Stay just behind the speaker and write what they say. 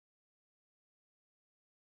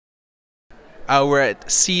We're at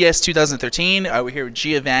CES 2013. We're here with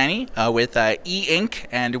Giovanni with e-ink,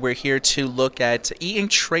 and we're here to look at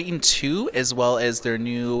e-ink Triton 2 as well as their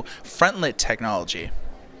new Front Lite technology.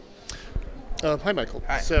 Hi, Michael.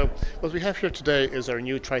 Hi. So what we have here today is our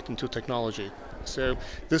new Triton 2 technology. So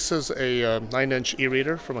this is a 9-inch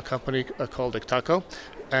e-reader from a company called Ectaco.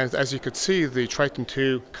 And as you could see, the Triton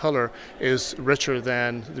 2 color is richer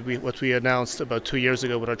than what we announced about 2 years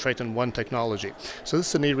ago with our Triton 1 technology. So this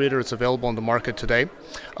is an e-reader. It's available on the market today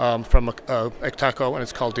from Ectaco, and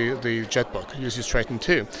it's called the Jetbook. It uses Triton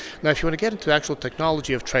 2. Now, if you want to get into the actual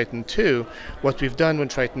technology of Triton 2, what we've done with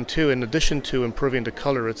Triton 2, in addition to improving the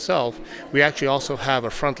color itself, we actually also have a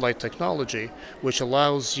Front Lite technology, which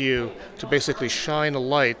allows you to basically shine a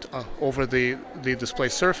light over the display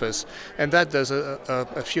surface, and that does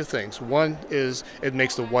a few things. One is it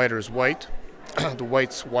makes the whiters white, the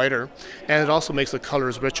whites whiter, and it also makes the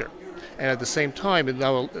colors richer. And at the same time, it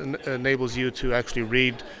now enables you to actually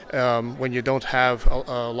read when you don't have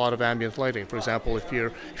a lot of ambient lighting. For example, if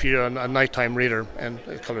you're a nighttime reader and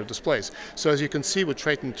color displays. So as you can see with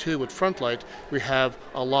Triton 2 with Front Lite, we have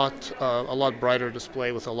a lot brighter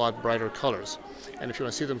display with a lot brighter colors. And if you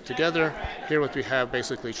want to see them together, here what we have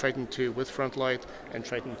basically Triton 2 with Front Lite and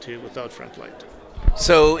Triton 2 without Front Lite.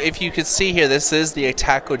 So if you could see here, this is the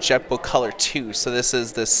Ectaco Jetbook Color 2. So this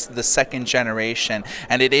is the second generation,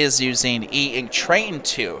 and it is using e-ink Triton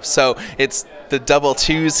 2. So it's the double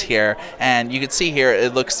twos here, and you can see here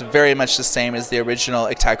it looks very much the same as the original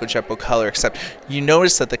Ectaco Jetbook Color, except you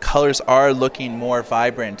notice that the colors are looking more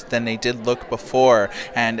vibrant than they did look before.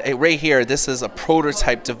 And right here, this is a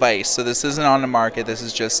prototype device, so this isn't on the market. This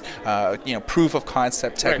is just proof of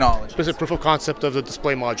concept technology. Right. This is a proof of concept of the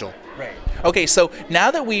display module. Right. Okay, so now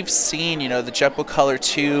that we've seen, the Jetbook Color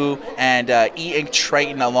 2 and e-ink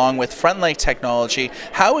Triton along with Front Lite technology,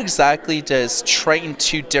 how exactly does Triton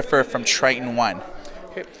 2 differ from Triton 1?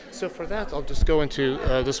 Okay, so for that, I'll just go into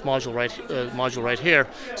this module right here.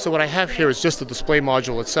 So what I have here is just the display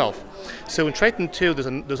module itself. So in Triton 2,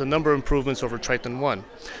 there's a number of improvements over Triton 1.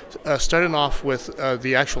 Starting off with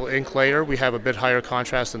the actual ink layer, we have a bit higher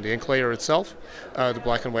contrast than the ink layer itself, the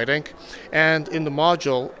black and white ink. And in the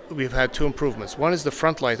module, we've had two improvements. One is the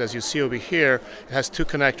Front Lite, as you see over here. It has two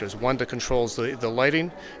connectors, one that controls the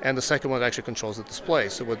lighting, and the second one that actually controls the display.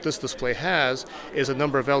 So what this display has is a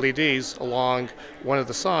number of LEDs along one of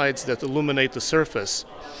the sides that illuminate the surface.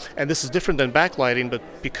 And this is different than backlighting, but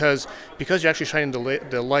because you're actually shining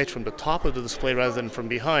the light from the top of the display rather than from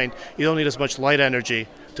behind, you don't need as much light energy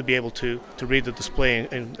to be able to read the display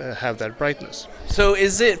and have that brightness. So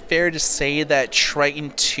is it fair to say that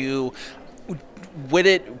Triton 2, would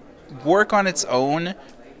it work on its own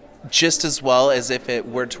just as well as if it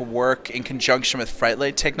were to work in conjunction with Front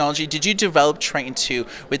Lite technology? Did you develop Triton 2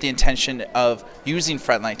 with the intention of using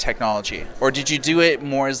Front Lite technology, or did you do it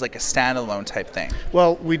more as like a standalone type thing?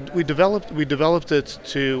 Well, we developed it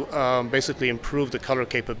to basically improve the color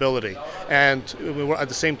capability, and at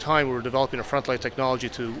the same time we were developing a Front Lite technology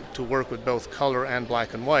to work with both color and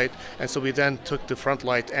black and white, and so we then took the Front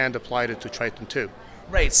Lite and applied it to Triton 2.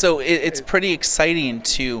 Right, so it's pretty exciting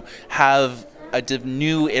to have a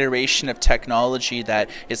new iteration of technology that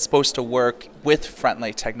is supposed to work with Front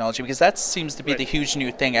Lite technology, because that seems to be the huge new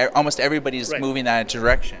thing. Almost everybody's moving that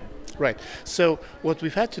direction. Right. So what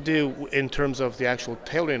we've had to do in terms of the actual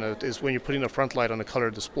tailoring of it is when you're putting a Front Lite on a color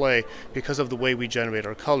display, because of the way we generate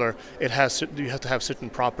our color, you have to have certain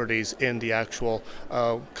properties in the actual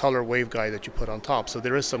color waveguide that you put on top. So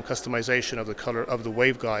there is some customization of the color of the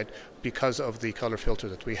waveguide because of the color filter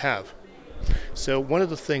that we have. So one of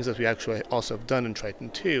the things that we actually also have done in Triton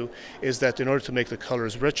 2 is that in order to make the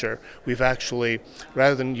colors richer, we've actually,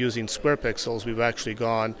 rather than using square pixels, we've actually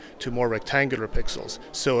gone to more rectangular pixels.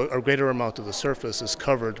 So a greater amount of the surface is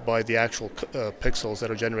covered by the actual pixels that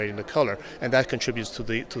are generating the color, and that contributes to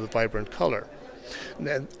the vibrant color.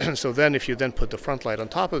 So then if you then put the Front Lite on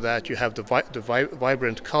top of that, you have the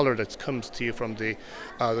vibrant color that comes to you from the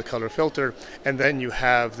color filter, and then you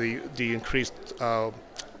have the increased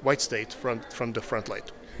white state from the Front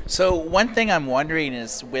Lite. So one thing I'm wondering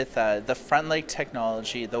is with the Front Lite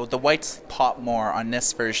technology, the whites pop more on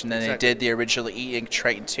this version than they did the original e-ink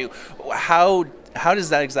Triton 2. How does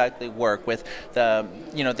that exactly work with the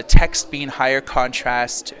the text being higher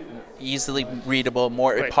contrast, easily readable,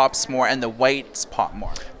 more it pops more, and the whites pop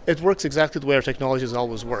more? It works exactly the way our technology has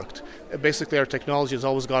always worked. basically our technology has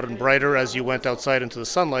always gotten brighter as you went outside into the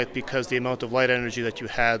sunlight because the amount of light energy that you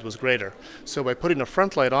had was greater. So by putting a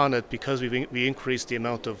front light on it, because we increased the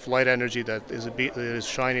amount of light energy that is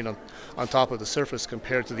shining on top of the surface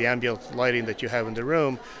compared to the ambient lighting that you have in the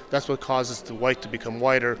room, that's what causes the white to become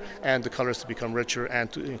whiter and the colors to become richer,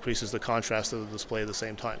 and increases the contrast of the display at the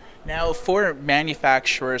same time. Now, for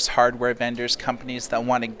manufacturers, hardware vendors, companies that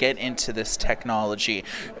want to get into this technology,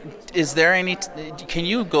 is there any? Can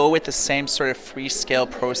you go with the same sort of free-scale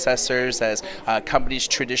processors as companies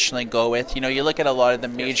traditionally go with? You know, you look at a lot of the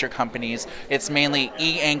major companies; it's mainly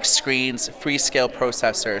e-ink screens, free-scale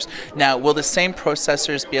processors. Now, will the same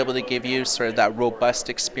processors be able to give you sort of that robust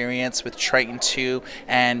experience with Triton 2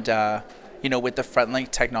 and with the Front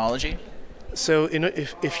Lite technology? So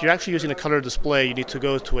if you're actually using a color display, you need to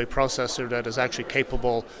go to a processor that is actually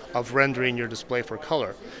capable of rendering your display for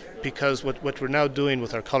color. Because what we're now doing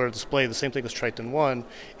with our color display, the same thing as Triton 1,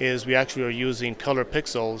 is we actually are using color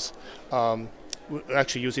pixels, we're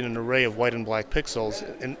actually using an array of white and black pixels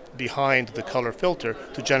behind the color filter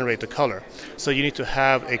to generate the color. So you need to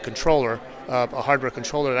have a controller, a hardware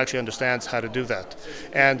controller that actually understands how to do that.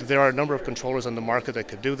 And there are a number of controllers on the market that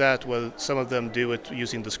could do that. Well, some of them do it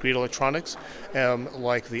using discrete electronics,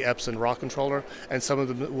 like the Epson raw controller, and some of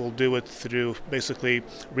them will do it through basically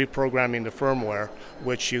reprogramming the firmware,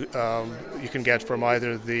 which you can get from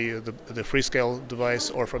either the Freescale device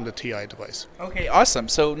or from the TI device. Okay, awesome.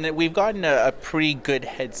 So we've gotten a pretty good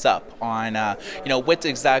heads up on what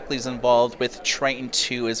exactly is involved with Triton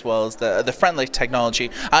 2 as well as the Front Lite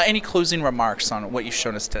technology. Any closing remarks on what you've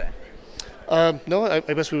shown us today? No, I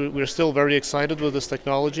guess we're still very excited with this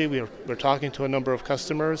technology. We're talking to a number of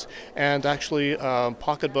customers, and actually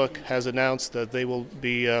Pocketbook has announced that they will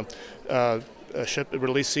be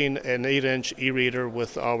releasing an 8-inch e-reader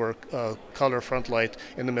with our color front light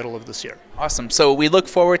in the middle of this year. Awesome. So we look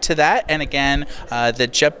forward to that. And again, the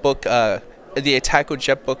Jetbook. The Ectaco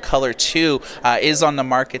Jetbook Color 2 is on the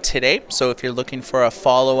market today, so if you're looking for a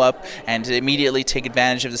follow-up and to immediately take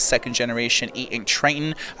advantage of the second generation e-ink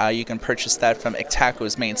Triton, you can purchase that from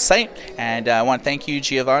Ectaco's main site. And I want to thank you,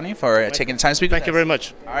 Giovanni, for taking the time to speak with us. Thank you very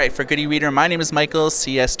much. All right, for Good E-Reader, my name is Michael,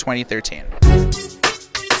 CS 2013.